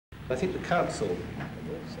I think the council,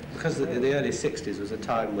 because the early 60s was a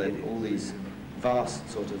time when all these vast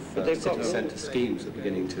sort of city centre schemes were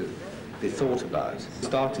beginning to be thought about,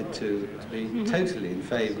 started to be totally in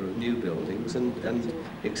favour of new buildings, and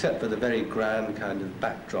except for the very grand kind of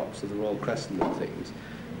backdrops of the Royal Crescent and things,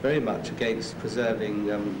 very much against preserving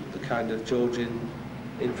the kind of Georgian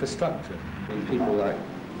infrastructure. And people like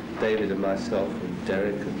David and myself and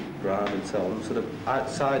Derek and Brian and so on, sort of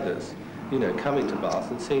outsiders, you know, coming to Bath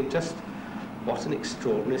and seeing just what an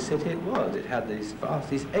extraordinary city it was. It had these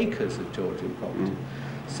acres of Georgian property,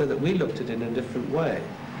 so that we looked at it in a different way.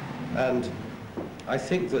 And I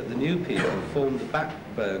think that the new people formed the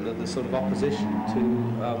backbone of the sort of opposition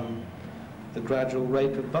to the gradual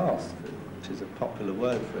rape of Bath, which is a popular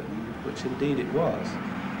word for it, which indeed it was.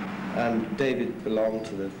 And David belonged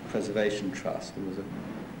to the Preservation Trust and was a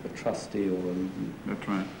trustee. That's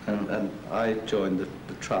right. And I joined the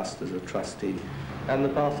trust as a trustee. And the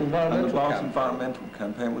Bath Environmental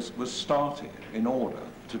Campaign was started in order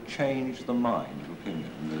to change the mind of opinion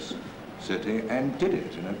in this city, and did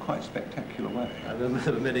it in a quite spectacular way. I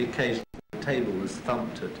remember many occasions the table was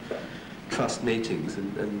thumped at trust meetings,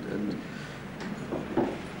 and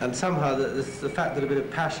somehow the fact that a bit of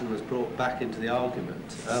passion was brought back into the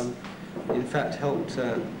argument, in fact helped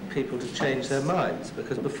people to change their minds,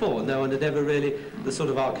 because before no one had ever really, the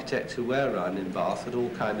sort of architects who were around in Bath had all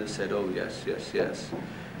kind of said, oh yes, yes, yes,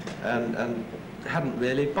 and hadn't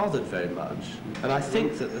really bothered very much. And I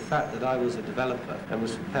think that the fact that I was a developer and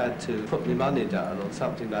was prepared to put my money down on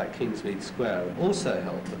something like Kingsmead Square also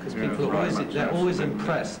helped, because people they're always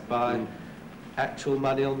impressed by actual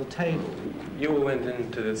money on the table. You all went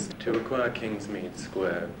into this to acquire Kingsmead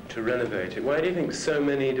Square, to renovate it. Why do you think so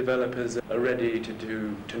many developers are ready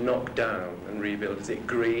to knock down and rebuild? Is it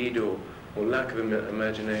greed or lack of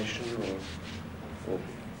imagination or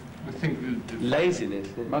I think laziness.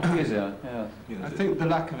 Much easier, yeah. I think the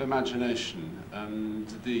lack of imagination and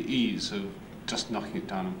the ease of just knocking it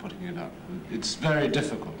down and putting it up. It's very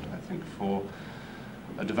difficult, I think, for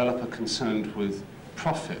a developer concerned with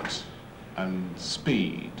profit and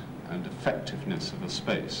speed and effectiveness of a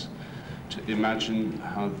space to imagine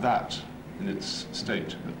how that, in its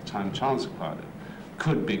state at the time Charles acquired it,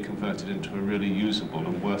 could be converted into a really usable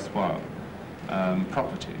and worthwhile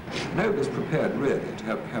property. Nobody's prepared really to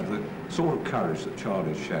have the sort of courage that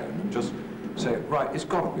Charlie's shown and just say, right, it's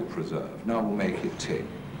got to be preserved, now we'll make it tick.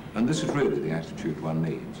 And this is really the attitude one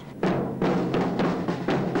needs.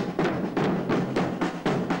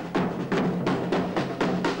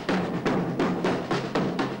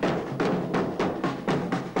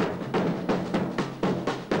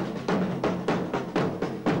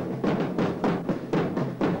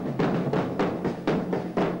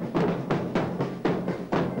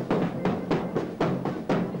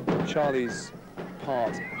 Charlie's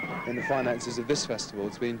part in the finances of this festival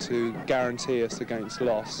has been to guarantee us against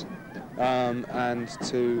loss and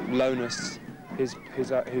to loan us his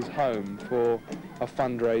home for a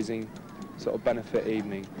fundraising sort of benefit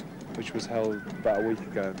evening, which was held about a week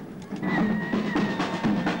ago.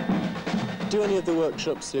 Do any of the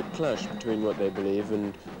workshops clash between what they believe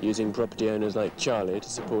and using property owners like Charlie to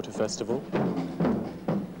support a festival?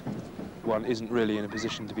 One isn't really in a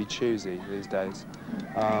position to be choosy these days.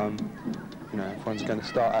 You know, if one's going to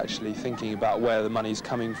start actually thinking about where the money's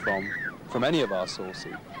coming from any of our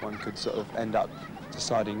sources, one could sort of end up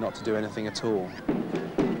deciding not to do anything at all.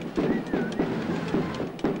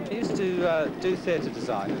 I used to do theatre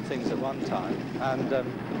design and things at one time, and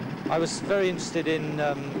I was very interested in,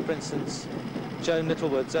 for instance, Joan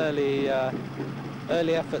Littlewood's early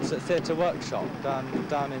efforts at Theatre Workshop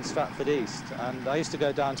down in Stratford East, and I used to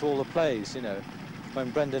go down to all the plays, you know,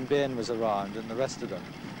 when Brendan Behan was around and the rest of them.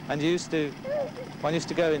 And one used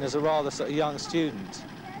to go in as a rather sort of young student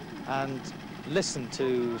and listen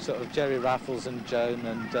to sort of Jerry Raffles and Joan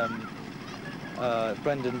and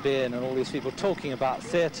Brendan Behan and all these people talking about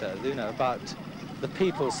theatre, you know, about the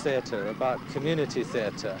people's theatre, about community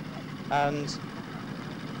theatre. And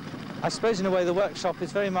I suppose in a way the workshop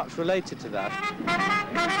is very much related to that.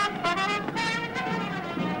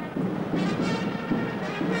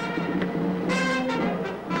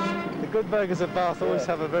 The good burgers of Bath always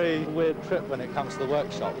have a very weird trip when it comes to the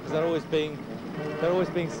workshop, because they're always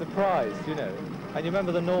being surprised, you know. And you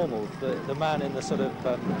remember the normals, the man in the sort of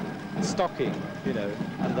stocking, you know,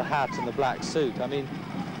 and the hat and the black suit. I mean,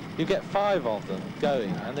 you get 5 of them going,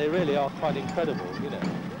 and they really are quite incredible, you know,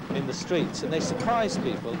 in the streets, and they surprise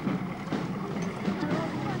people.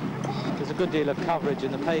 There's a good deal of coverage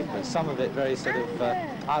in the papers, some of it very sort of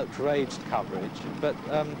outraged coverage, but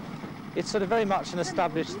it's sort of very much an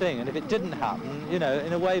established thing, and if it didn't happen, you know,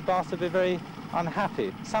 in a way Bath would be very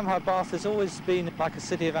unhappy. Somehow Bath has always been like a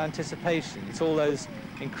city of anticipation. It's all those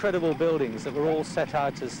incredible buildings that were all set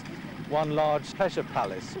out as one large pleasure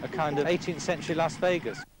palace, a kind of 18th century Las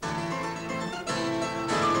Vegas.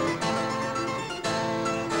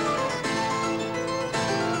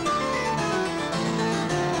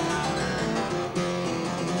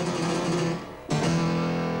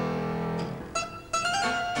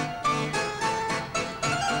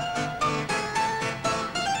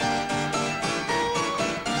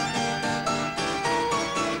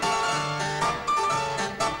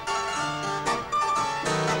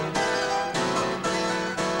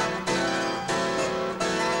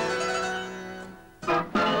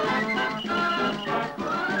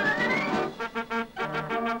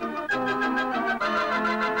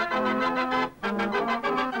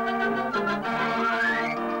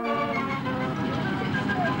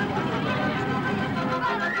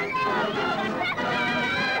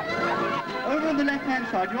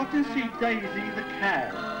 You often see Daisy the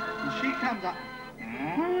cow, and she comes up.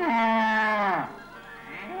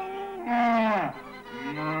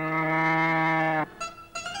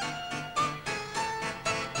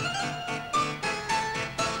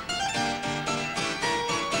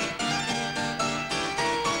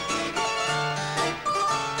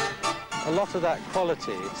 A lot of that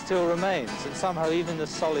quality still remains, and somehow even the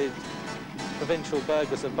solid provincial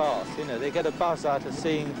burghers of Bath, you know, they get a buzz out of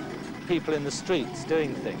seeing people in the streets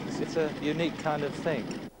doing things. It's a unique kind of thing.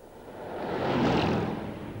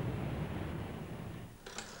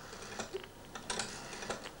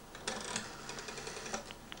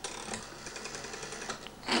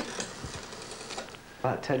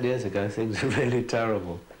 About 10 years ago, things were really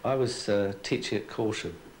terrible. I was teaching at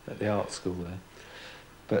Corsham, at the art school there.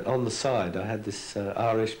 But on the side, I had this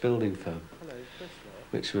Irish building firm,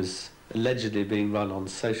 which was allegedly being run on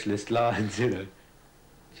socialist lines, you know.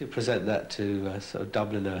 If you present that to sort of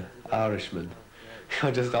Dubliner Irishmen,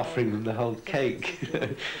 you're just offering them the whole cake.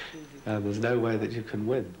 And there's no way that you can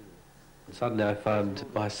win. Suddenly I found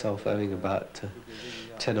myself owing about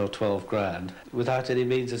 10 or 12 grand without any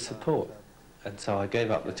means of support. And so I gave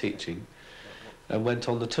up the teaching and went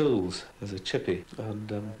on the tools as a chippy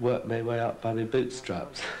and worked my way up by my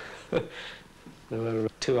bootstraps. There were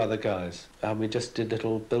two other guys, and we just did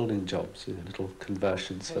little building jobs, you know, little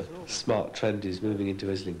conversions for smart trendies moving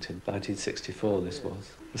into Islington. 1964 this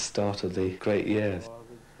was, the start of the great years.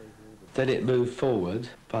 Then it moved forward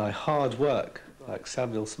by hard work, like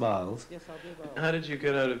Samuel Smiles. How did you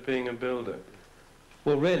get out of being a builder?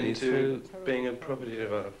 Well, really, into through being a property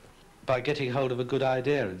developer? By getting hold of a good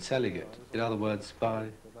idea and selling it. In other words, by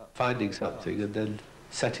finding something and then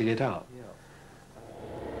setting it up.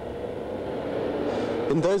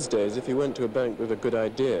 In those days, if you went to a bank with a good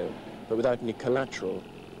idea, but without any collateral,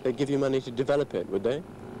 they'd give you money to develop it, would they?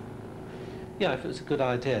 Yeah, if it was a good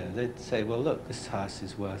idea, they'd say, well, look, this house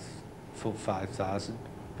is worth $5,000,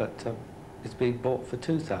 but it's being bought for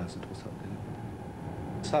 $2,000 or something.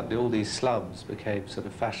 Suddenly all these slums became sort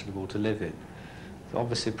of fashionable to live in. So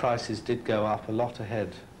obviously prices did go up a lot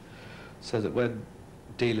ahead, so that when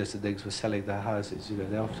dealers and things were selling their houses, you know,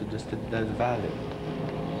 they often just didn't know the value.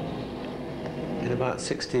 In about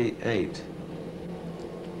 68,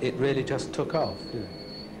 it really just took off, you know.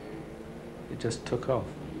 It just took off.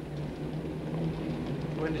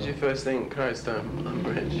 When did you first think, Christ, I'm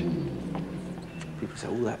rich? People say,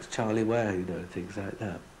 oh, that's Charlie Ware, you know, things like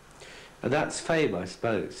that. And that's fame, I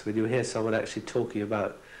suppose, when you hear someone actually talking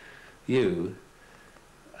about you,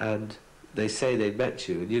 and they say they met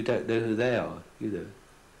you, and you don't know who they are, you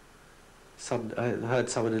know. I heard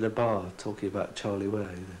someone in a bar talking about Charlie Ware,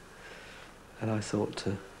 you know. And I thought,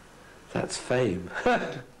 that's fame.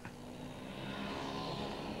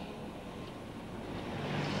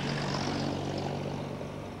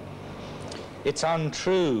 It's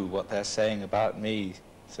untrue what they're saying about me,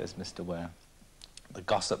 says Mr. Ware. The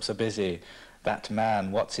gossips are busy. That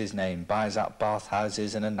man, what's his name, buys up bath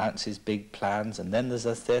houses and announces big plans, and then there's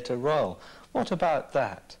a Theatre Royal. What about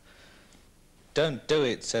that? Don't do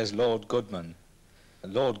it, says Lord Goodman.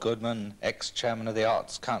 Lord Goodman, ex-chairman of the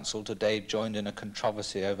Arts Council, today joined in a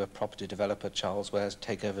controversy over property developer Charles Ware's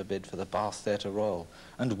takeover bid for the Bath Theatre Royal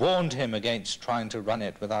and warned him against trying to run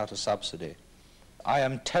it without a subsidy. I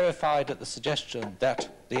am terrified at the suggestion that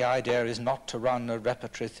the idea is not to run a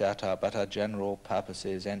repertory theatre but a general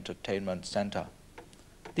purposes entertainment centre.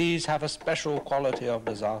 These have a special quality of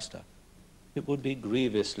disaster. It would be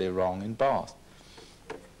grievously wrong in Bath.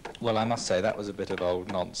 Well, I must say that was a bit of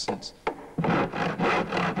old nonsense. Well,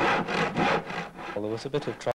 there was a bit of trouble.